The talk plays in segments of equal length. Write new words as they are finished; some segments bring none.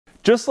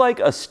Just like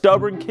a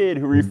stubborn kid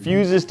who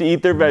refuses to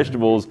eat their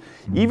vegetables,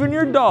 even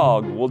your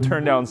dog will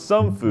turn down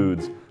some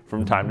foods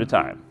from time to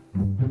time.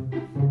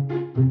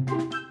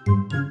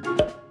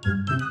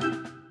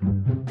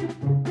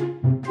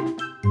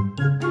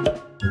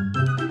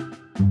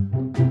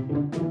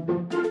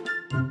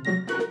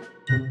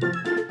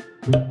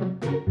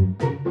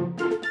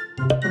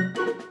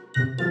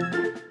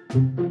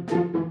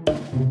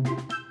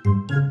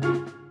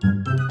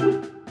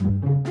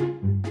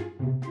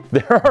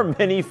 There are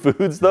many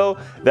foods, though,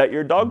 that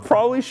your dog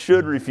probably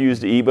should refuse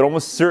to eat, but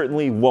almost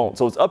certainly won't.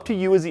 So it's up to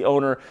you as the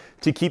owner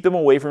to keep them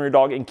away from your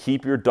dog and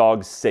keep your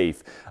dog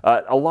safe.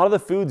 A lot of the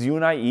foods you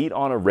and I eat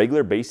on a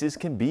regular basis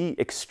can be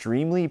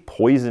extremely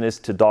poisonous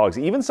to dogs.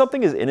 Even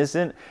something as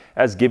innocent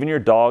as giving your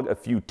dog a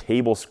few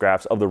table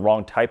scraps of the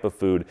wrong type of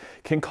food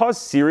can cause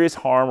serious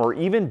harm or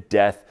even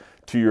death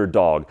to your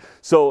dog.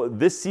 So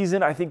this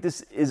season, I think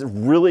this is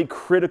really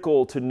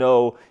critical to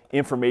know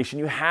information.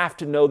 You have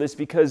to know this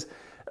because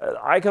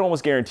I can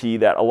almost guarantee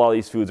that a lot of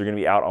these foods are going to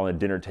be out on the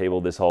dinner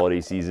table this holiday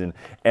season,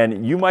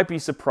 and you might be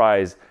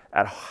surprised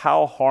at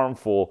how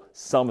harmful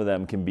some of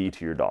them can be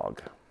to your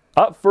dog.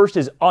 Up first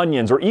is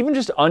onions, or even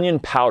just onion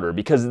powder,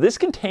 because this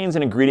contains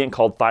an ingredient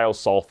called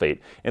thiosulfate.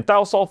 And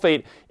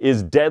thiosulfate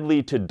is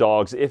deadly to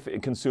dogs if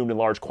consumed in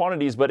large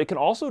quantities, but it can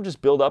also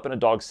just build up in a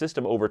dog's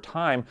system over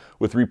time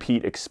with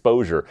repeat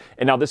exposure.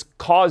 And now this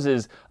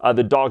causes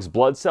the dog's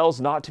blood cells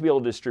not to be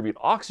able to distribute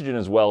oxygen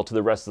as well to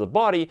the rest of the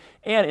body,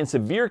 and in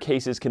severe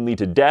cases can lead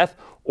to death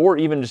or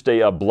even just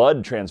a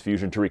blood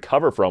transfusion to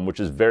recover from, which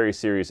is very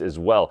serious as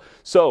well.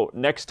 So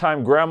next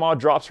time grandma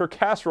drops her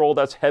casserole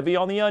that's heavy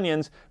on the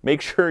onions,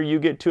 make sure you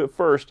get to it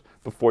first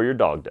before your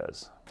dog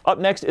does. Up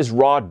next is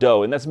raw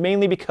dough, and that's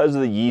mainly because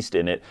of the yeast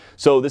in it.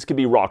 So this could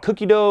be raw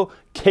cookie dough,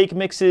 cake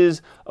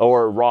mixes,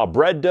 or raw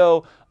bread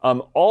dough.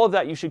 All of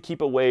that you should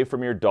keep away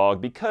from your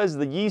dog because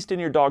the yeast in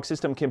your dog's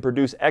system can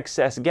produce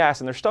excess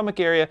gas in their stomach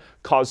area,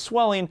 cause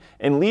swelling,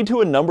 and lead to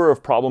a number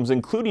of problems,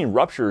 including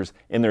ruptures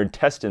in their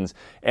intestines,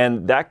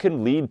 and that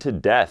can lead to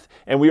death.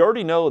 And we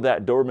already know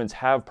that Dobermans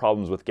have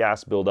problems with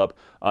gas buildup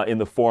in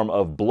the form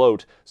of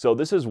bloat, so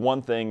this is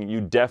one thing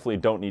you definitely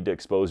don't need to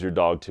expose your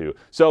dog to.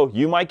 So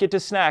you might get to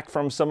snack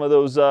from some of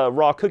those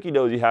raw cookie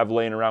doughs you have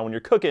laying around when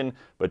you're cooking,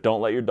 but don't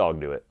let your dog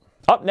do it.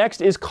 Up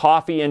next is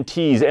coffee and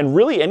teas, and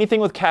really anything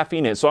with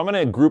caffeine in it. So I'm going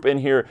to group in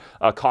here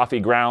coffee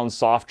grounds,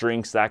 soft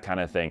drinks, that kind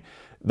of thing.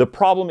 The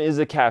problem is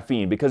the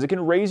caffeine because it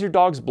can raise your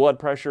dog's blood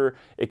pressure,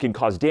 it can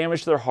cause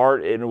damage to their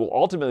heart, and it will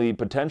ultimately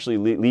potentially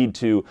lead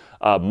to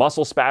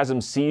muscle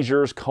spasms,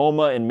 seizures,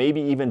 coma, and maybe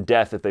even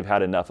death if they've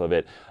had enough of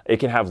it. It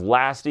can have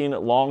lasting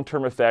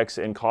long-term effects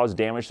and cause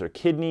damage to their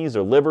kidneys,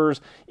 their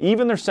livers,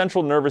 even their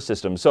central nervous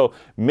system. So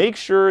make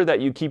sure that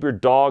you keep your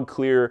dog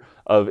clear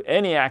of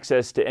any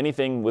access to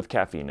anything with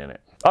caffeine in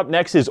it. Up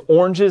next is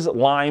oranges,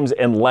 limes,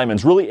 and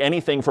lemons, really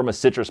anything from a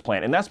citrus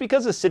plant. And that's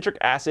because the citric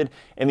acid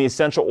and the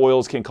essential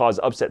oils can cause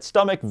upset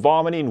stomach,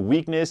 vomiting,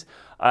 weakness,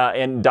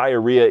 and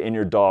diarrhea in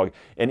your dog.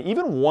 And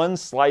even one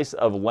slice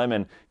of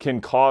lemon can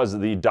cause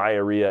the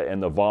diarrhea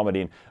and the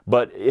vomiting.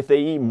 But if they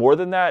eat more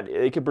than that,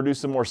 it can produce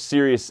some more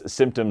serious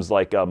symptoms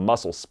like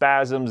muscle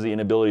spasms, the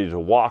inability to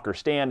walk or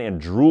stand, and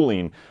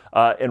drooling.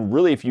 And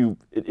really, if you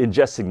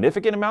ingest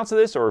significant amounts of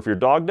this, or if your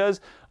dog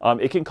does,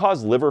 it can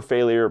cause liver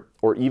failure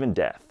or even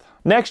death.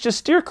 Next, just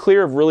steer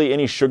clear of really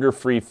any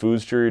sugar-free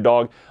foods to your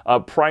dog,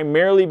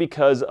 primarily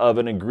because of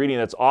an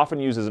ingredient that's often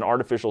used as an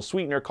artificial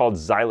sweetener called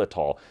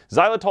xylitol.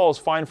 Xylitol is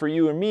fine for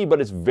you and me,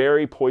 but it's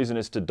very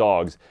poisonous to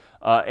dogs.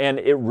 And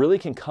it really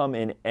can come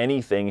in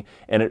anything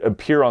and it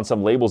appear on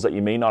some labels that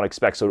you may not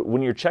expect. So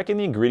when you're checking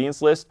the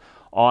ingredients list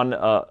on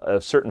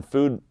a certain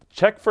food,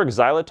 check for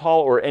xylitol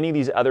or any of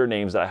these other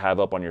names that I have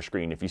up on your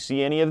screen. If you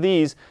see any of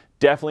these,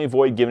 definitely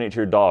avoid giving it to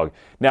your dog.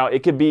 Now,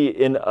 it could be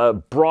in a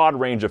broad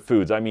range of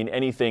foods. I mean,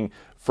 anything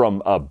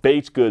from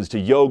baked goods to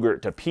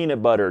yogurt to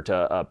peanut butter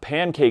to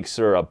pancake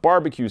syrup,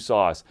 barbecue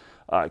sauce,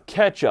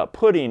 ketchup,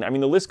 pudding. I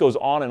mean, the list goes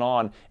on and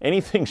on.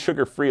 Anything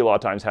sugar-free a lot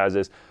of times has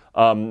this.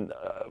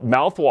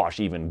 Mouthwash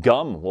even,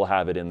 gum will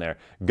have it in there.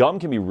 Gum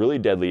can be really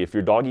deadly. If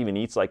your dog even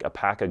eats like a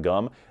pack of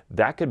gum,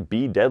 that could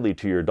be deadly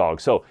to your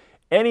dog. So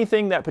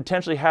anything that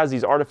potentially has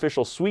these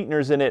artificial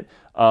sweeteners in it,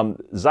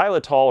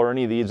 xylitol or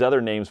any of these other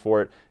names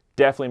for it,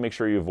 definitely make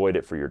sure you avoid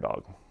it for your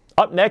dog.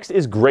 Up next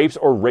is grapes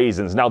or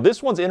raisins. Now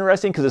this one's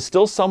interesting because it's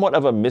still somewhat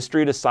of a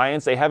mystery to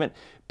science. They haven't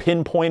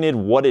pinpointed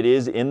what it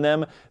is in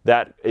them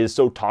that is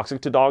so toxic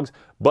to dogs,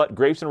 but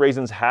grapes and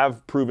raisins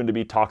have proven to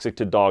be toxic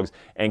to dogs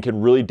and can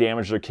really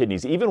damage their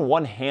kidneys. Even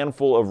one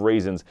handful of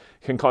raisins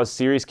can cause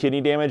serious kidney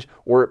damage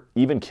or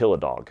even kill a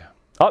dog.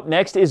 Up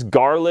next is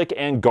garlic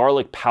and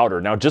garlic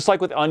powder. Now, just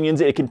like with onions,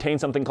 it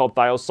contains something called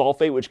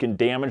thiosulfate, which can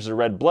damage the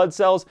red blood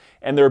cells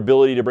and their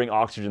ability to bring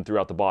oxygen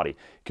throughout the body.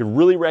 It can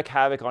really wreak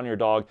havoc on your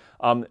dog.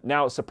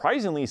 Now,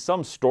 surprisingly,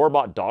 some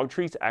store-bought dog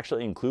treats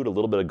actually include a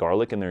little bit of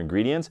garlic in their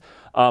ingredients.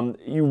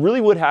 You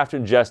really would have to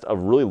ingest a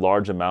really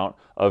large amount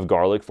of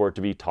garlic for it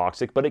to be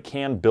toxic, but it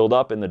can build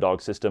up in the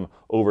dog system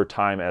over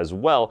time as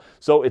well.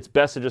 So it's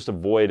best to just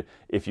avoid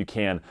if you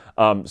can.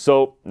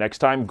 So next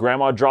time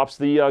grandma drops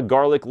the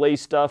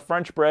garlic-laced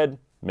French French bread,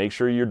 make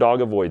sure your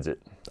dog avoids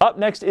it. Up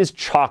next is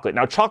chocolate.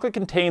 Now, chocolate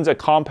contains a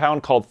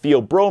compound called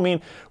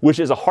theobromine, which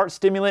is a heart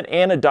stimulant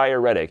and a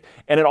diuretic.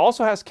 And it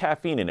also has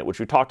caffeine in it, which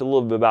we talked a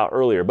little bit about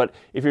earlier. But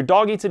if your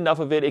dog eats enough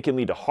of it, it can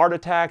lead to heart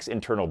attacks,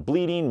 internal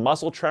bleeding,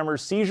 muscle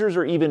tremors, seizures,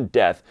 or even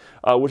death,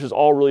 which is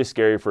all really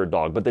scary for a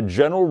dog. But the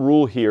general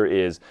rule here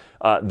is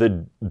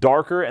the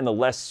darker and the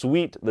less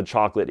sweet the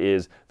chocolate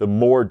is, the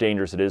more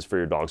dangerous it is for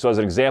your dog. So as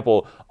an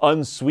example,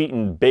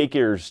 unsweetened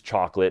Baker's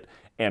chocolate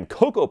and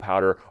cocoa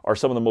powder are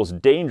some of the most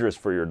dangerous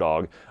for your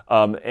dog.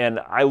 And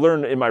I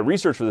learned in my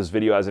research for this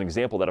video as an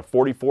example that a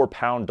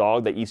 44-pound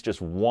dog that eats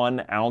just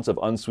 1 ounce of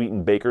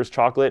unsweetened Baker's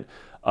chocolate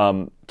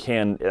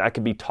that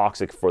could be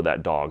toxic for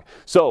that dog.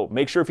 So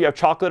make sure if you have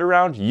chocolate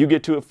around, you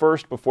get to it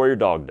first before your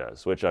dog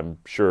does, which I'm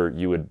sure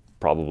you would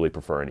probably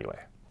prefer anyway.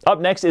 Up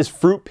next is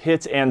fruit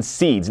pits and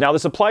seeds. Now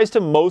this applies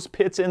to most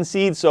pits and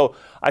seeds, so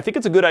I think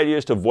it's a good idea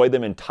just to avoid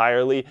them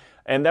entirely.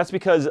 And that's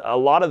because a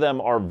lot of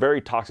them are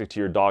very toxic to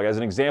your dog. As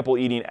an example,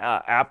 eating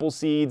apple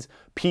seeds,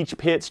 peach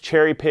pits,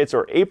 cherry pits,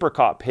 or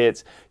apricot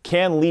pits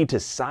can lead to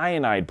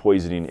cyanide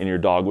poisoning in your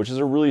dog, which is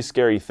a really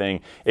scary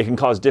thing. It can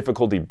cause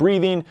difficulty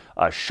breathing,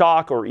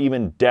 shock, or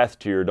even death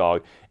to your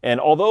dog. And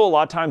although a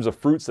lot of times the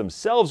fruits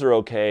themselves are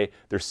okay,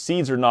 their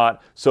seeds are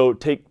not. So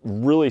take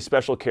really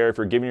special care if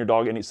you're giving your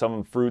dog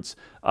some fruits.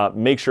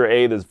 Make sure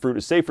A, the fruit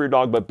is safe for your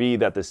dog, but B,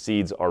 that the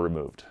seeds are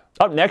removed.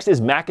 Up next is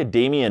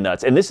macadamia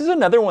nuts, and this is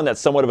another one that's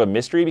somewhat of a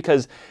mystery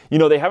because, you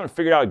know, they haven't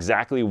figured out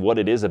exactly what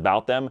it is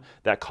about them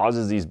that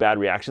causes these bad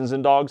reactions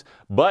in dogs,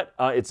 but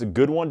it's a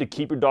good one to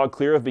keep your dog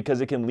clear of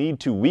because it can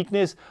lead to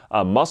weakness,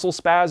 muscle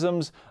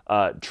spasms,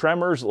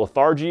 tremors,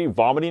 lethargy,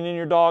 vomiting in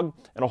your dog,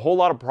 and a whole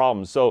lot of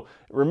problems. So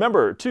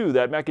remember, too,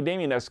 that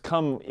macadamia nuts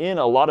come in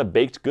a lot of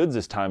baked goods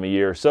this time of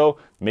year, so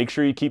make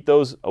sure you keep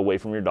those away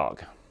from your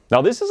dog.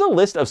 Now, this is a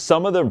list of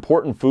some of the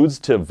important foods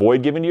to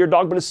avoid giving to your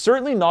dog, but it's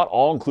certainly not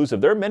all inclusive.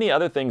 There are many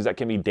other things that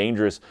can be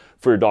dangerous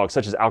for your dog,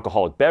 such as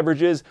alcoholic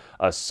beverages,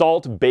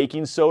 salt,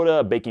 baking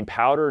soda, baking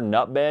powder,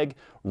 nutmeg,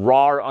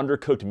 raw or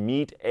undercooked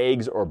meat,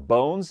 eggs, or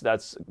bones.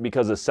 That's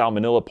because of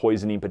salmonella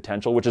poisoning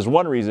potential, which is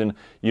one reason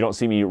you don't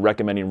see me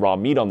recommending raw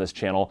meat on this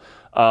channel.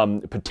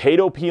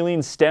 Potato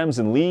peelings, stems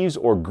and leaves,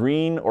 or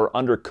green or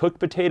undercooked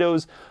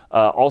potatoes.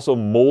 Also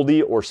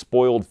moldy or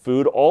spoiled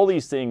food. All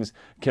these things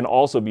can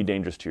also be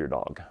dangerous to your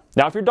dog.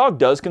 Now, if your dog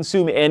does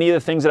consume any of the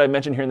things that I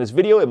mentioned here in this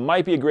video, it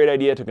might be a great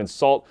idea to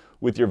consult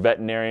with your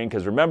veterinarian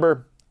because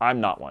remember,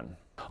 I'm not one.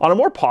 On a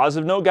more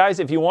positive note, guys,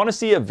 if you want to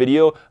see a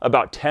video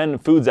about 10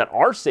 foods that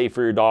are safe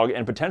for your dog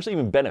and potentially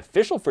even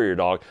beneficial for your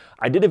dog,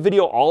 I did a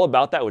video all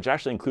about that, which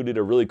actually included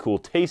a really cool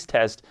taste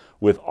test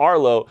with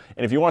Arlo.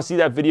 And if you want to see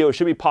that video, it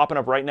should be popping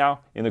up right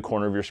now in the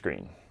corner of your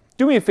screen.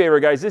 Do me a favor,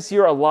 guys. This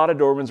year, a lot of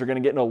Dobermans are going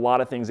to get into a lot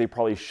of things they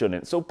probably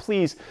shouldn't. So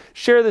please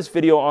share this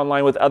video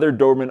online with other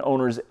Doberman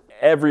owners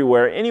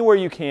everywhere, anywhere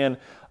you can,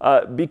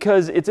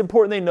 because it's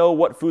important they know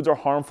what foods are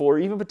harmful or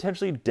even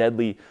potentially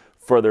deadly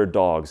for their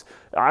dogs.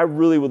 I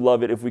really would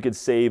love it if we could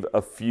save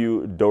a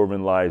few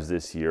Doberman lives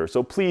this year.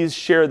 So please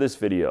share this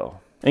video.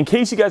 In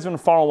case you guys have been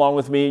following along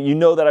with me, you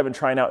know that I've been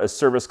trying out a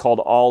service called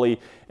Ollie.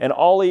 And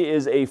Ollie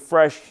is a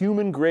fresh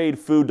human-grade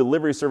food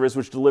delivery service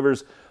which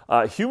delivers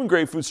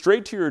human-grade food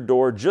straight to your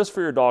door just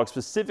for your dog,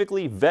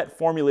 specifically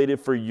vet-formulated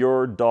for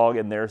your dog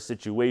and their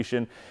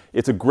situation.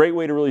 It's a great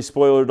way to really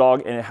spoil your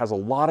dog, and it has a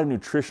lot of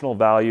nutritional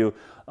value.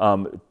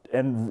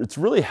 And it's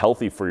really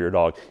healthy for your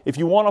dog. If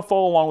you want to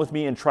follow along with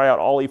me and try out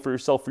Ollie for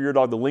yourself for your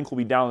dog, the link will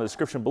be down in the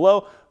description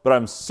below, but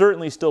I'm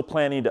certainly still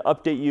planning to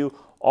update you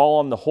all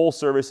on the whole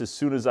service as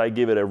soon as I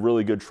give it a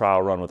really good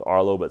trial run with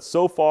Arlo, but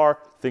so far,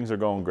 things are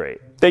going great.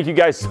 Thank you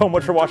guys so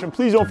much for watching.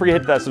 Please don't forget to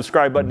hit that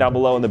subscribe button down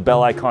below and the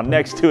bell icon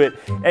next to it,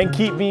 and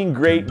keep being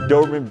great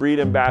Doberman breed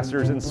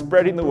ambassadors and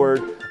spreading the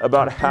word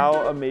about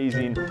how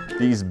amazing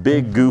these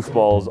big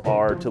goofballs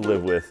are to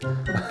live with.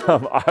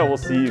 I will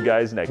see you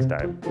guys next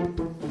time.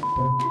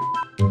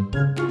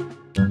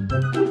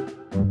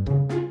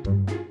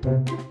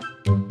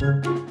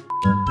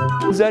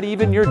 That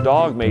even your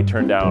dog may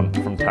turn down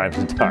from time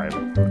to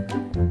time.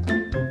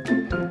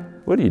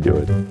 What are you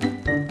doing?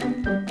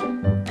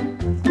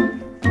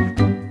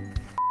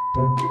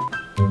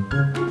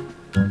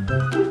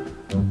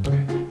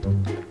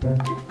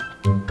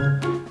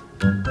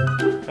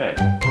 Hey.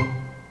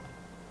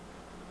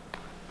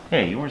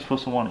 Hey, you weren't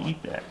supposed to want to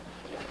eat that.